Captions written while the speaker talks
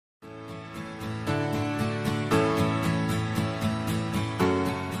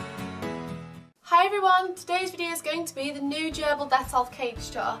Hi everyone, today's video is going to be the new Ikea Detolf cage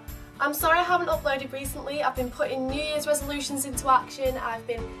tour. I'm sorry I haven't uploaded recently. I've been putting New Year's resolutions into action, I've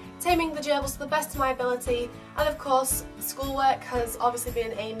been taming the gerbils to the best of my ability, and of course schoolwork has obviously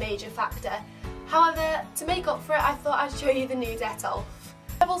been a major factor. However, to make up for it, I thought I'd show you the new Detolf.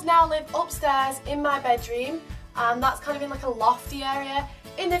 Gerbils now live upstairs in my bedroom, and that's kind of in like a lofty area.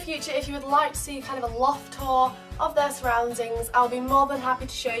 In the future, if you would like to see kind of a loft tour of their surroundings, I'll be more than happy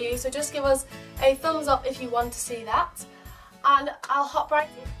to show you, so just give us a thumbs up if you want to see that, and I'll hop right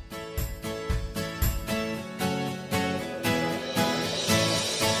in.